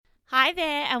Hi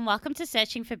there, and welcome to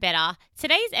Searching for Better.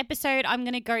 Today's episode, I'm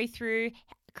going to go through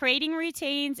creating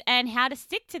routines and how to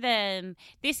stick to them.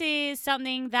 This is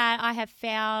something that I have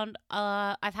found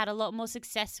I've had a lot more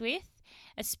success with,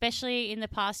 especially in the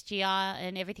past year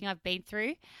and everything I've been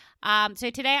through. So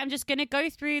today I'm just going to go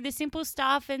through the simple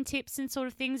stuff and tips and sort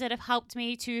of things that have helped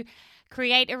me to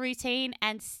create a routine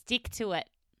and stick to it.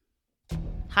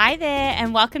 Hi there,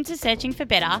 and welcome to Searching for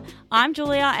Better. I'm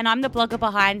Julia, and I'm the blogger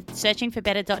behind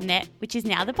searchingforbetter.net, which is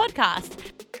now the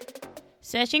podcast.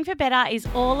 Searching for Better is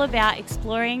all about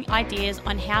exploring ideas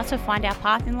on how to find our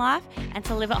path in life and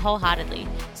to live it wholeheartedly.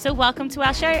 So welcome to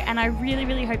our show, and I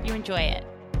really hope you enjoy it.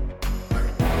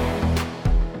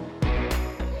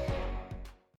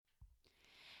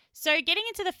 So getting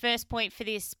into the first point for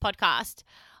this podcast,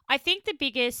 I think the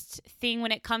biggest thing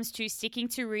when it comes to sticking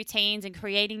to routines and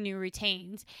creating new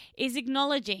routines is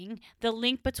acknowledging the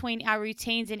link between our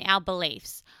routines and our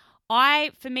beliefs.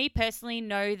 For me personally,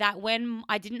 know that when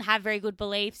I didn't have very good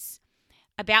beliefs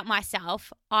about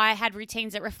myself, I had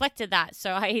routines that reflected that.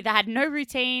 So I either had no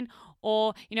routine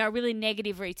or, a really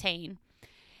negative routine.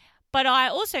 But I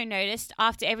also noticed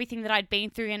after everything that I'd been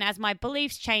through and as my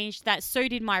beliefs changed, that so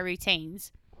did my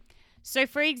routines. So,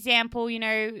 for example,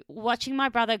 watching my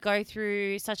brother go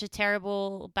through such a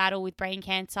terrible battle with brain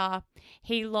cancer,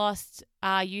 he lost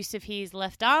use of his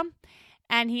left arm,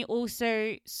 and he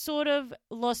also sort of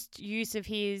lost use of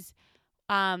his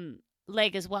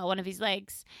leg as well, one of his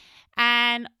legs.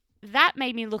 And that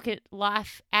made me look at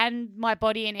life and my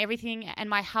body and everything and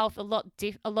my health a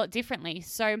lot differently.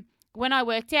 So when I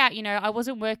worked out, I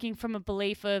wasn't working from a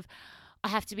belief of, I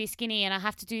have to be skinny and I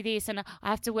have to do this and I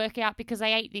have to work out because I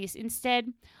ate this.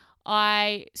 Instead,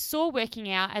 I saw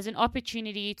working out as an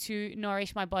opportunity to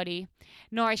nourish my body,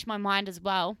 nourish my mind as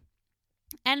well,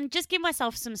 and just give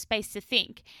myself some space to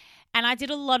think. And I did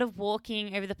a lot of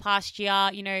walking over the past year,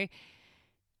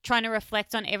 trying to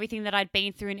reflect on everything that I'd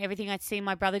been through and everything I'd seen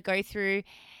my brother go through.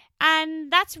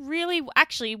 And that's really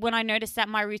actually when I noticed that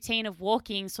my routine of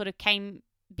walking sort of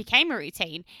became a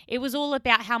routine. It was all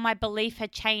about how my belief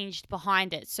had changed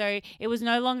behind it. So it was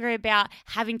no longer about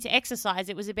having to exercise.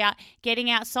 It was about getting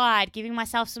outside, giving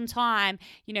myself some time,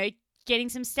 getting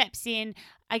some steps in,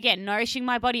 again, nourishing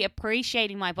my body,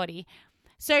 appreciating my body.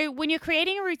 So when you're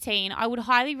creating a routine, I would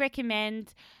highly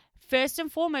recommend first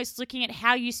and foremost looking at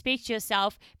how you speak to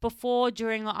yourself before,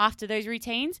 during, or after those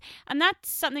routines. And that's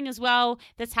something as well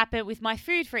that's happened with my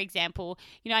food, for example.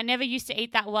 I never used to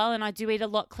eat that well, and I do eat a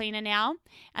lot cleaner now.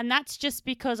 And that's just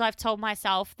because I've told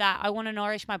myself that I want to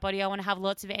nourish my body. I want to have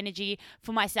lots of energy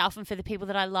for myself and for the people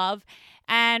that I love.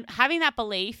 And having that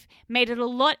belief made it a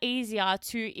lot easier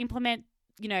to implement,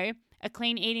 a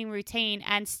clean eating routine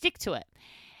and stick to it.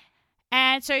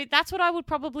 And so that's what I would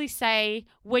probably say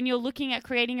when you're looking at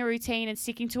creating a routine and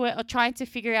sticking to it, or trying to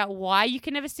figure out why you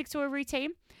can never stick to a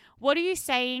routine. What are you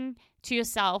saying to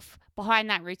yourself behind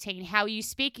that routine? How are you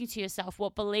speaking to yourself?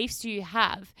 What beliefs do you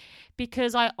have?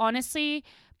 Because I honestly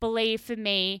believe, for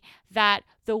me, that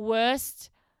the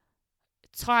worst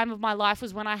time of my life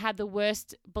was when I had the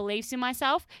worst beliefs in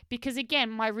myself, because again,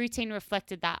 my routine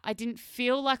reflected that. I didn't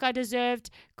feel like I deserved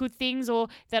good things or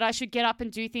that I should get up and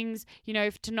do things,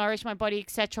 to nourish my body,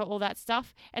 etc., all that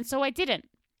stuff. And so I didn't.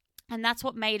 And that's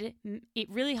what made it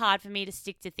really hard for me to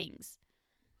stick to things.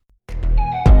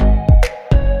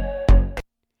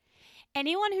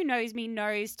 Anyone who knows me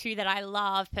knows too that I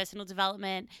love personal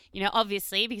development,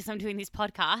 obviously because I'm doing this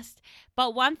podcast.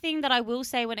 But one thing that I will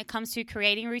say when it comes to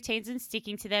creating routines and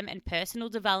sticking to them and personal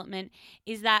development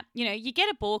is that, you get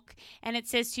a book and it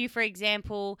says to you, for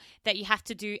example, that you have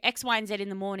to do X, Y, and Z in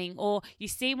the morning, or you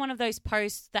see one of those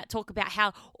posts that talk about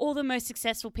how all the most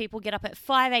successful people get up at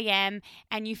 5 a.m.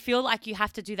 and you feel like you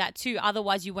have to do that too,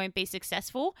 otherwise you won't be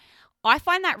successful. I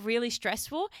find that really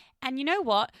stressful. And you know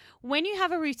what? When you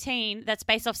have a routine that's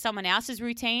based off someone else's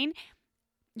routine,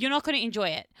 you're not going to enjoy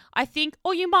it. I think,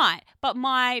 or you might, but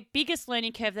my biggest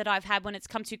learning curve that I've had when it's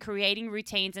come to creating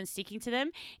routines and sticking to them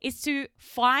is to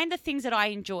find the things that I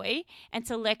enjoy and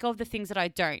to let go of the things that I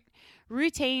don't.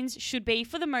 Routines should be,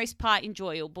 for the most part,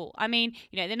 enjoyable. I mean,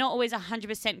 they're not always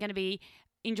 100% going to be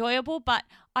enjoyable, but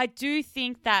I do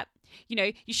think that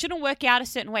you shouldn't work out a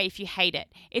certain way if you hate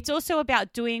it. It's also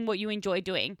about doing what you enjoy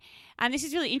doing. And this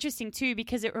is really interesting too,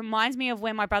 because it reminds me of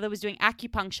when my brother was doing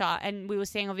acupuncture and we were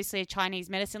seeing obviously a Chinese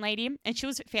medicine lady, and she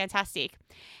was fantastic.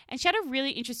 And she had a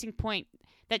really interesting point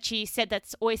that she said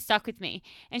that's always stuck with me.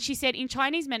 And she said, in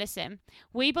Chinese medicine,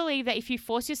 we believe that if you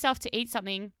force yourself to eat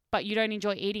something but you don't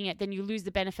enjoy eating it, then you lose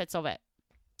the benefits of it.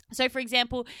 So, for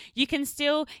example, you can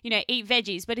still, eat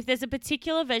veggies, but if there's a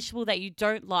particular vegetable that you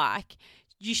don't like,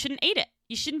 you shouldn't eat it.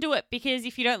 you shouldn't do it, because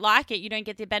if you don't like it, you don't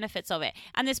get the benefits of it.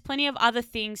 And there's plenty of other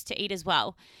things to eat as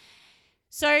well.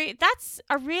 So that's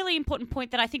a really important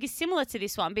point that I think is similar to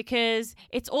this one, because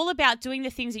it's all about doing the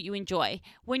things that you enjoy.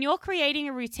 When you're creating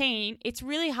a routine, it's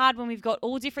really hard when we've got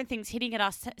all different things hitting at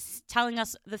us, telling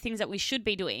us the things that we should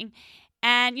be doing.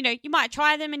 And, you might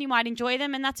try them and you might enjoy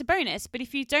them, and that's a bonus. But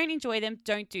if you don't enjoy them,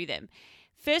 don't do them.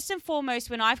 First and foremost,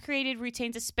 when I've created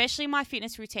routines, especially my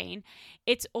fitness routine,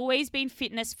 it's always been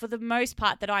fitness for the most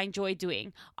part that I enjoy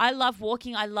doing. I love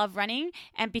walking, I love running,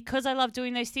 and because I love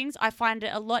doing those things, I find it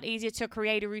a lot easier to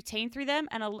create a routine through them,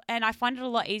 and I find it a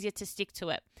lot easier to stick to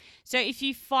it. So if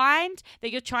you find that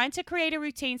you're trying to create a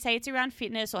routine, say it's around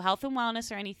fitness or health and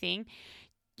wellness or anything,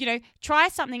 try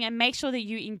something and make sure that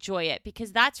you enjoy it,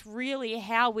 because that's really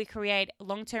how we create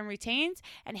long-term routines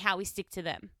and how we stick to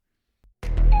them.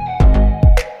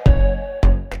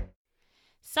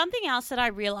 Something else that I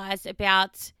realized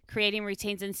about creating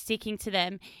routines and sticking to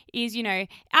them is,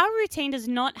 our routine does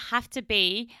not have to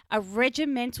be a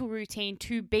regimental routine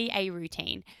to be a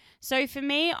routine. So for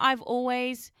me, I've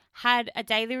always had a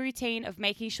daily routine of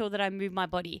making sure that I move my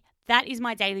body. That is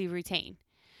my daily routine.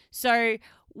 So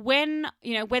when,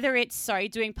 whether it's,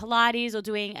 doing Pilates or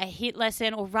doing a HIIT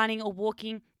lesson or running or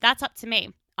walking, that's up to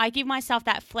me. I give myself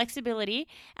that flexibility,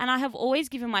 and I have always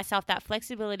given myself that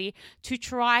flexibility to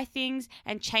try things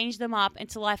and change them up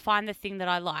until I find the thing that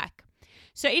I like.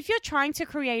 So if you're trying to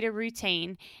create a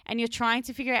routine and you're trying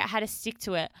to figure out how to stick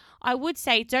to it, I would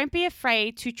say don't be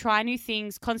afraid to try new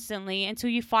things constantly until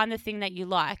you find the thing that you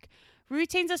like.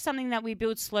 Routines are something that we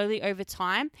build slowly over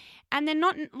time, and they're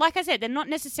not, like I said, they're not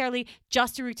necessarily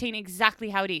just a routine exactly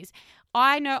how it is.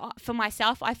 I know for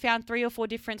myself, I found 3 or 4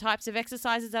 different types of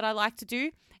exercises that I like to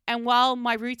do. And while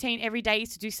my routine every day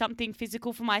is to do something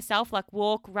physical for myself, like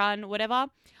walk, run, whatever,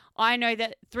 I know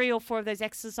that 3 or 4 of those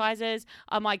exercises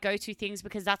are my go-to things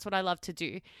because that's what I love to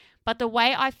do. But the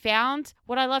way I found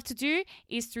what I love to do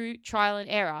is through trial and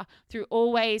error, through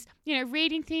always,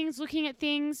 reading things, looking at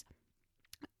things,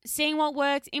 seeing what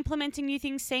works, implementing new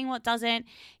things, seeing what doesn't,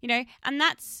 and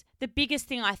that's the biggest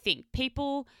thing I think.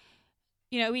 People,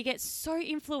 we get so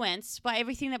influenced by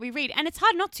everything that we read, and it's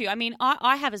hard not to. I mean,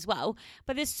 I have as well,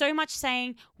 but there's so much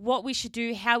saying what we should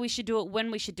do, how we should do it,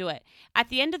 when we should do it. At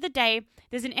the end of the day,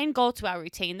 there's an end goal to our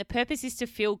routine. The purpose is to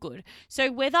feel good. So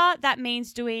whether that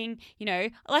means doing,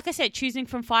 like I said, choosing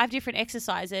from 5 different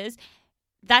exercises,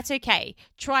 that's okay.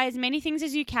 Try as many things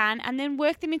as you can and then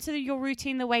work them into your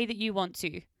routine the way that you want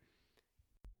to.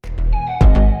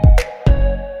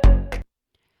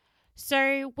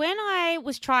 So when I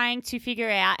was trying to figure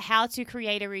out how to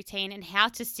create a routine and how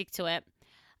to stick to it,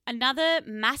 another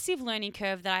massive learning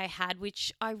curve that I had,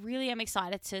 which I really am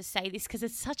excited to say this because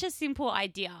it's such a simple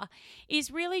idea,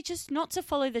 is really just not to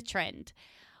follow the trend.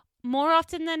 More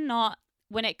often than not,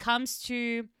 when it comes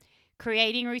to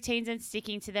creating routines and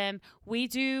sticking to them, we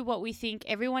do what we think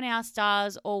everyone else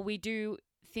does, or we do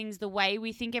things the way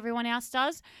we think everyone else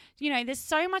does. There's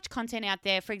so much content out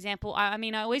there. For example, I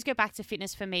always go back to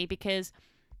fitness for me because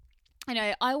you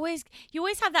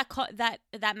always have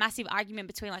that massive argument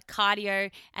between like cardio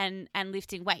and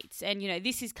lifting weights. And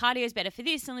this is cardio is better for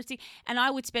this and lifting. And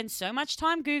I would spend so much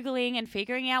time Googling and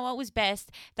figuring out what was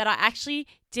best that I actually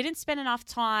didn't spend enough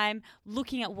time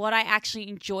looking at what I actually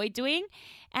enjoyed doing.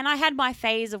 And I had my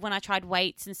phase of when I tried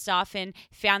weights and stuff and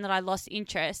found that I lost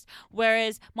interest.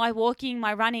 Whereas my walking,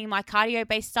 my running, my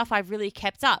cardio-based stuff, I've really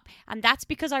kept up. And that's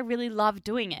because I really love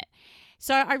doing it.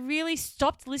 So I really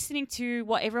stopped listening to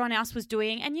what everyone else was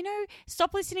doing and,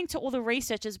 stop listening to all the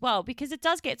research as well, because it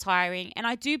does get tiring. And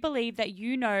I do believe that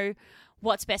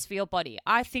what's best for your body.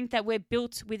 I think that we're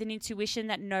built with an intuition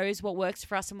that knows what works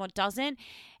for us and what doesn't.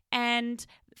 And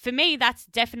for me, that's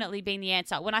definitely been the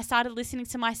answer. When I started listening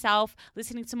to myself,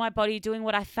 listening to my body, doing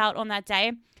what I felt on that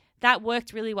day, that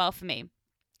worked really well for me.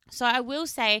 So I will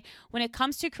say, when it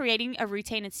comes to creating a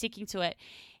routine and sticking to it,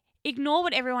 ignore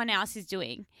what everyone else is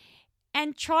doing.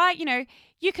 And try,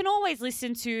 you can always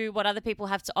listen to what other people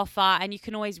have to offer, and you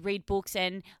can always read books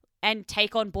and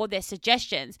take on board their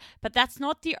suggestions, but that's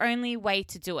not the only way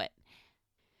to do it.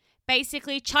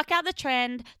 Basically, chuck out the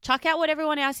trend, chuck out what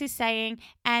everyone else is saying,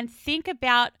 and think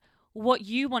about what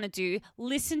you want to do.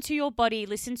 Listen to your body,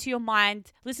 listen to your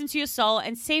mind, listen to your soul,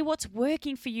 and see what's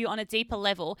working for you on a deeper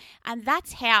level. And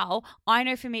that's how I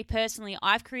know for me personally,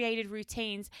 I've created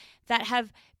routines that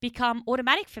have become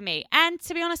automatic for me. And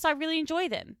to be honest, I really enjoy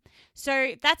them.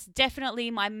 So that's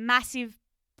definitely my massive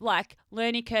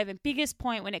learning curve and biggest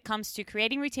point when it comes to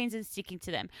creating routines and sticking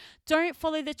to them. Don't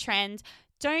follow the trend.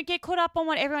 Don't get caught up on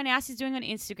what everyone else is doing on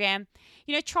Instagram.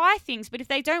 Try things, but if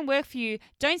they don't work for you,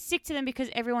 don't stick to them because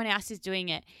everyone else is doing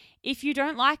it. If you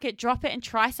don't like it, drop it and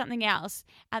try something else.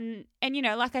 And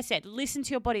like I said, listen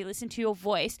to your body, listen to your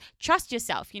voice, trust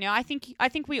yourself. I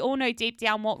think we all know deep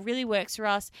down what really works for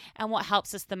us and what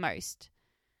helps us the most.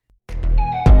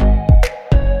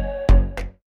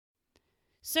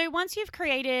 So once you've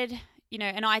created,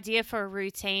 an idea for a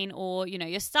routine, or,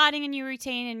 you're starting a new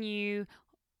routine and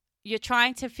you're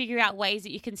trying to figure out ways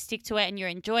that you can stick to it and you're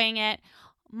enjoying it,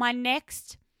 my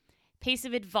next piece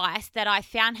of advice that I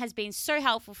found has been so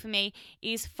helpful for me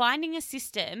is finding a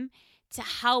system to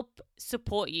help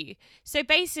support you. So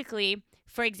basically,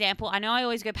 for example, I know I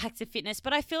always go back to fitness,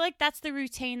 but I feel like that's the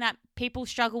routine that people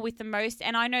struggle with the most.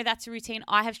 And I know that's a routine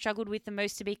I have struggled with the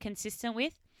most to be consistent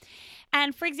with.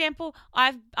 And for example,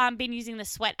 I've been using the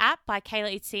Sweat app by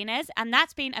Kayla Itsines, and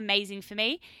that's been amazing for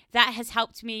me. That has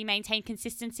helped me maintain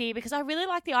consistency because I really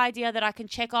like the idea that I can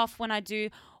check off when I do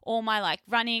all my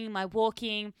running, my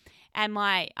walking, and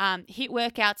my HIIT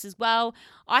workouts as well.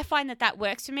 I find that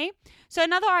works for me. So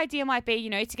another idea might be,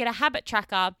 to get a habit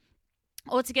tracker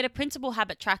or to get a printable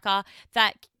habit tracker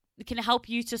that can help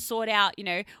you to sort out,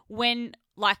 when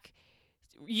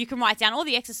you can write down all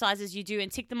the exercises you do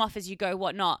and tick them off as you go,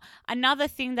 whatnot. Another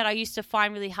thing that I used to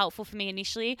find really helpful for me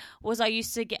initially was I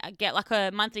used to get like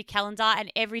a monthly calendar,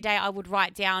 and every day I would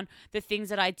write down the things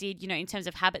that I did, in terms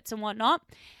of habits and whatnot.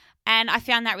 And I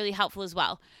found that really helpful as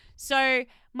well. So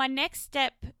my next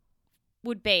step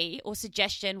would be, or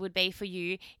suggestion would be for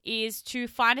you, is to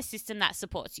find a system that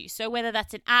supports you. So whether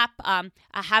that's an app, a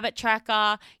habit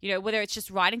tracker, whether it's just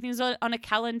writing things on a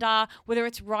calendar, whether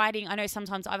it's writing, I know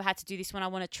sometimes I've had to do this when I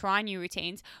want to try new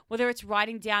routines, whether it's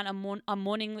writing down a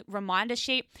morning reminder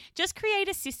sheet, just create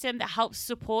a system that helps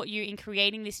support you in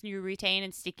creating this new routine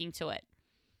and sticking to it.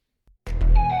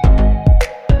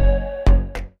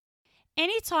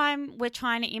 Anytime we're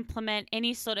trying to implement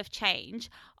any sort of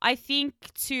change, I think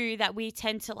too that we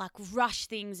tend to rush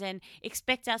things and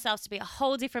expect ourselves to be a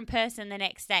whole different person the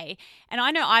next day. And I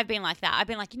know I've been like that. I've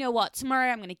been like, tomorrow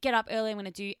I'm going to get up early, I'm going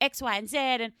to do X, Y, and Z.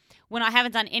 And when I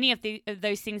haven't done any of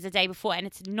those things the day before, and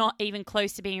it's not even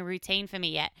close to being a routine for me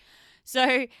yet.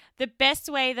 So the best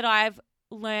way that I've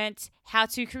learnt how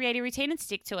to create a routine and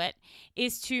stick to it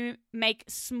is to make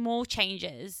small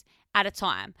changes at a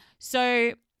time.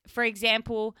 So for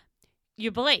example,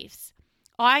 your beliefs.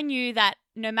 I knew that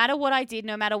no matter what I did,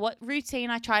 no matter what routine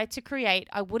I tried to create,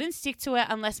 I wouldn't stick to it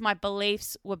unless my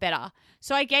beliefs were better.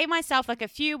 So I gave myself a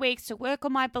few weeks to work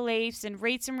on my beliefs and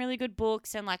read some really good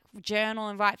books and journal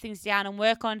and write things down and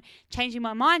work on changing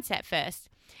my mindset first.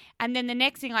 And then the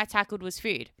next thing I tackled was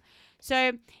food.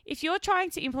 So if you're trying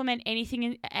to implement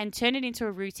anything and turn it into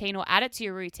a routine or add it to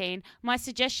your routine, my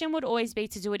suggestion would always be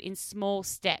to do it in small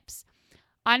steps.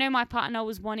 I know my partner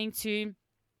was wanting to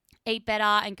eat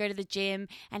better and go to the gym,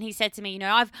 and he said to me,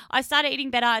 I started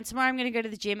eating better and tomorrow I'm going to go to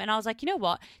the gym. And I was like,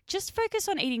 what? Just focus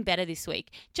on eating better this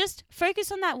week. Just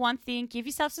focus on that one thing. Give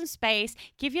yourself some space.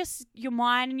 Give your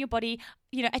mind and your body,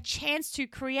 a chance to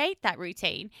create that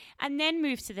routine and then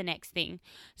move to the next thing.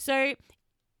 So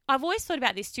I've always thought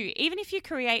about this too. Even if you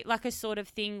create a sort of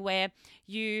thing where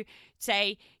you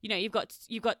say, you've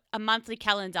got a monthly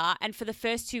calendar, and for the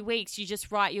first 2 weeks you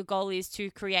just write your goal is to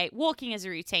create walking as a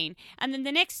routine, and then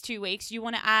the next 2 weeks you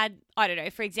want to add, I don't know,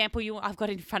 for example, I've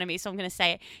got it in front of me, so I'm going to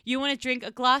say it. You want to drink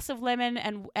a glass of lemon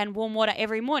and warm water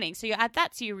every morning, so you add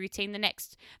that to your routine the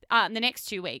next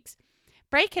 2 weeks.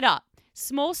 Break it up.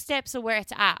 Small steps are where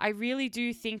it's at. I really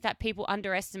do think that people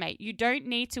underestimate. You don't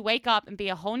need to wake up and be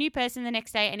a whole new person the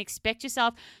next day and expect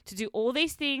yourself to do all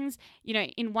these things,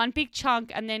 in one big chunk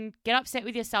and then get upset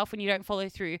with yourself when you don't follow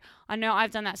through. I know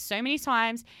I've done that so many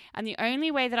times, and the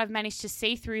only way that I've managed to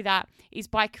see through that is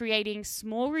by creating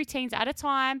small routines at a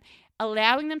time,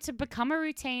 allowing them to become a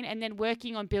routine, and then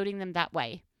working on building them that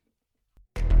way.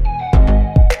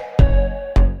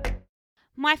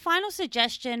 My final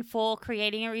suggestion for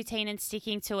creating a routine and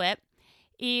sticking to it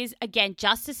is, again,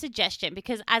 just a suggestion,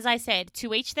 because as I said,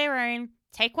 to each their own.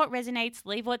 Take what resonates,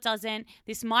 leave what doesn't.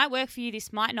 This might work for you,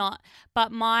 this might not.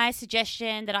 But my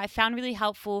suggestion that I found really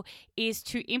helpful is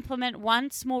to implement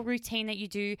one small routine that you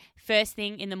do first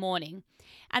thing in the morning.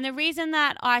 And the reason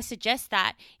that I suggest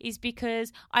that is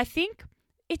because I think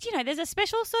there's a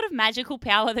special sort of magical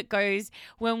power that goes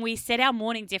when we set our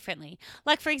morning differently.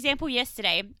 For example,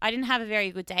 yesterday, I didn't have a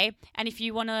very good day. And if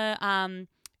you want to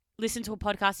listen to a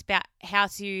podcast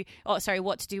about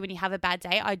what to do when you have a bad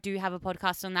day, I do have a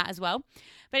podcast on that as well.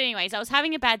 But anyways, I was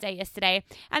having a bad day yesterday.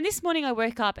 And this morning I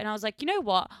woke up and I was like, you know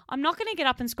what? I'm not going to get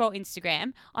up and scroll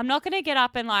Instagram. I'm not going to get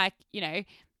up and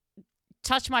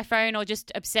touch my phone or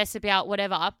just obsess about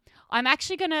whatever. I'm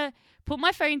actually going to put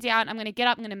my phone down. I'm going to get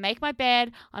up. I'm going to make my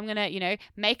bed. I'm going to,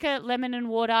 make a lemon and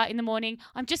water in the morning.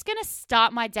 I'm just going to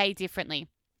start my day differently.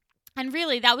 And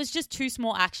really, that was just 2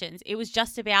 small actions. It was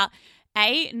just about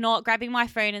not grabbing my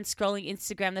phone and scrolling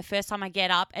Instagram the first time I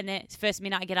get up, and then first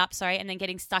minute I get up, and then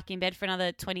getting stuck in bed for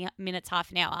another 20 minutes,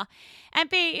 half an hour. And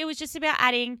B, it was just about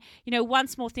adding, one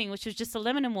small thing, which was just a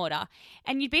lemon and water.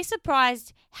 And you'd be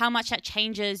surprised how much that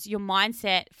changes your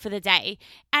mindset for the day.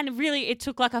 And really, it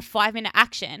took like a 5-minute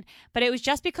action, but it was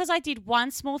just because I did one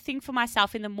small thing for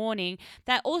myself in the morning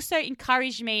that also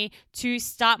encouraged me to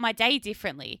start my day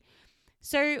differently.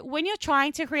 So when you're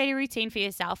trying to create a routine for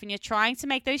yourself and you're trying to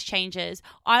make those changes,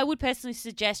 I would personally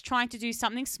suggest trying to do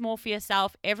something small for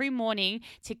yourself every morning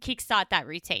to kickstart that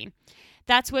routine.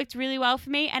 That's worked really well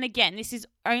for me. And again, this is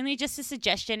only just a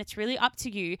suggestion. It's really up to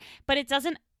you, but it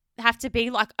doesn't have to be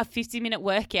like a 50-minute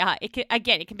workout.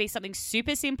 It can be something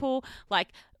super simple,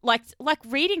 like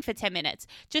reading for 10 minutes.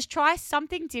 Just try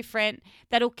something different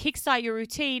that'll kickstart your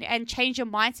routine and change your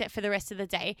mindset for the rest of the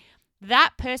day.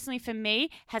 That personally for me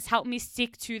has helped me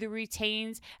stick to the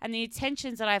routines and the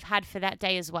intentions that I've had for that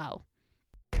day as well.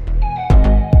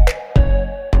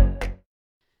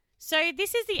 So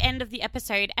this is the end of the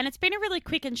episode, and it's been a really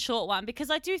quick and short one because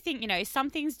I do think,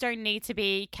 some things don't need to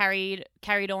be carried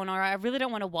on, or I really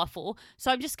don't want to waffle.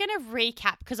 So I'm just going to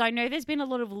recap because I know there's been a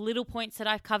lot of little points that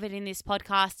I've covered in this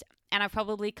podcast, and I've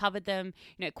probably covered them,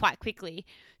 quite quickly.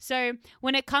 So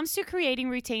when it comes to creating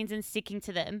routines and sticking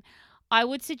to them, I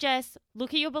would suggest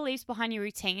look at your beliefs behind your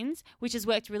routines, which has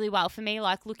worked really well for me,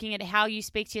 like looking at how you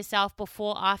speak to yourself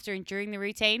before, after, and during the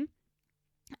routine.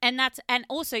 And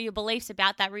also your beliefs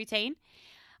about that routine.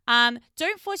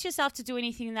 Don't force yourself to do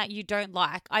anything that you don't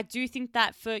like. I do think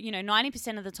that for,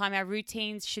 90% of the time, our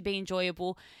routines should be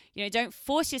enjoyable. Don't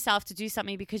force yourself to do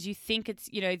something because you think it's,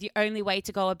 the only way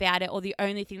to go about it or the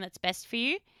only thing that's best for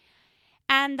you.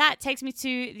 And that takes me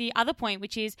to the other point,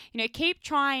 which is, keep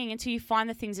trying until you find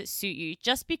the things that suit you.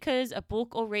 Just because a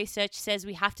book or research says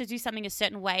we have to do something a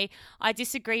certain way, I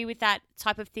disagree with that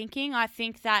type of thinking. I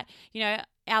think that,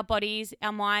 our bodies,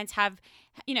 our minds have,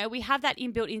 we have that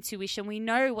inbuilt intuition. We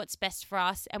know what's best for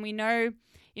us, and we know,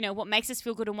 what makes us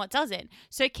feel good and what doesn't.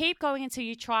 So keep going until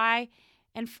you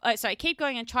keep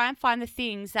going and try and find the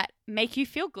things that make you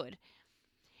feel good.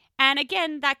 And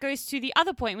again, that goes to the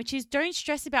other point, which is don't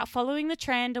stress about following the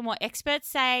trend and what experts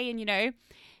say. And,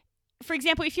 for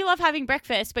example, if you love having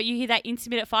breakfast, but you hear that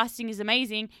intermittent fasting is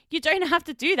amazing, you don't have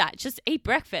to do that. Just eat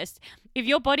breakfast. If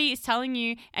your body is telling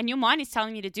you and your mind is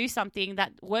telling you to do something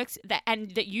that works, that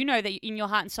in your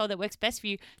heart and soul that works best for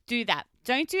you, do that.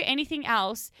 Don't do anything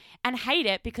else and hate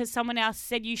it because someone else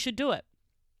said you should do it.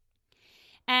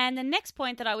 And the next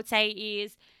point that I would say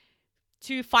is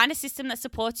to find a system that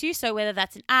supports you. So whether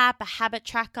that's an app, a habit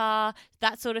tracker,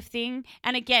 that sort of thing.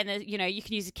 And again, you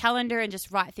can use a calendar and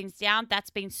just write things down. That's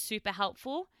been super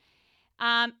helpful.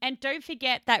 And don't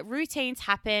forget that routines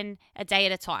happen a day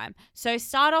at a time. So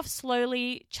start off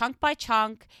slowly, chunk by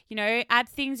chunk, add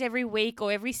things every week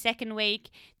or every second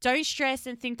week. Don't stress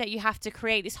and think that you have to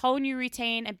create this whole new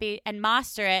routine and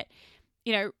master it,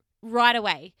 right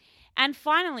away. And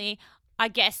finally, I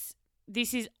guess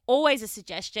this is always a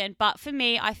suggestion, but for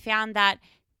me, I found that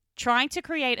trying to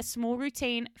create a small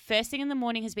routine first thing in the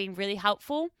morning has been really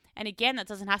helpful. And again, that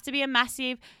doesn't have to be a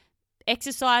massive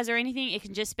exercise or anything. It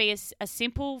can just be a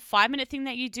simple 5-minute thing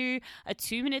that you do, a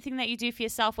 2-minute thing that you do for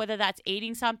yourself, whether that's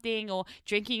eating something or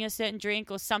drinking a certain drink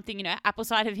or something, apple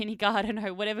cider vinegar, I don't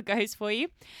know, whatever goes for you.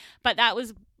 But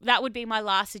that would be my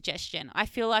last suggestion. I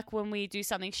feel like when we do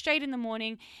something straight in the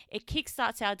morning, it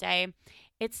kickstarts our day.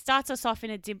 It starts us off in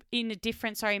a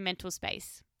different mental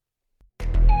space.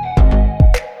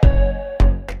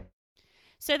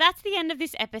 So that's the end of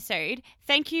this episode.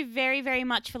 Thank you very, very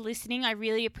much for listening. I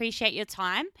really appreciate your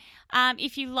time.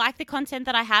 If you like the content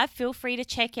that I have, feel free to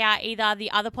check out either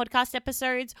the other podcast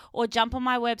episodes or jump on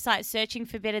my website,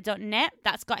 searchingforbetter.net.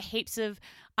 That's got heaps of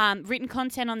written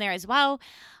content on there as well.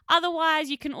 Otherwise,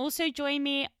 you can also join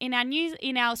me in our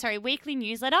weekly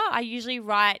newsletter. I usually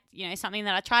write, something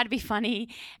that I try to be funny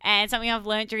and something I've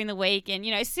learned during the week and,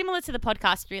 similar to the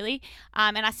podcast really.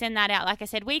 And I send that out, like I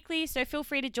said, weekly. So feel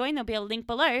free to join. There'll be a link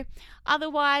below.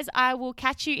 Otherwise, I will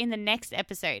catch you in the next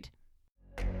episode.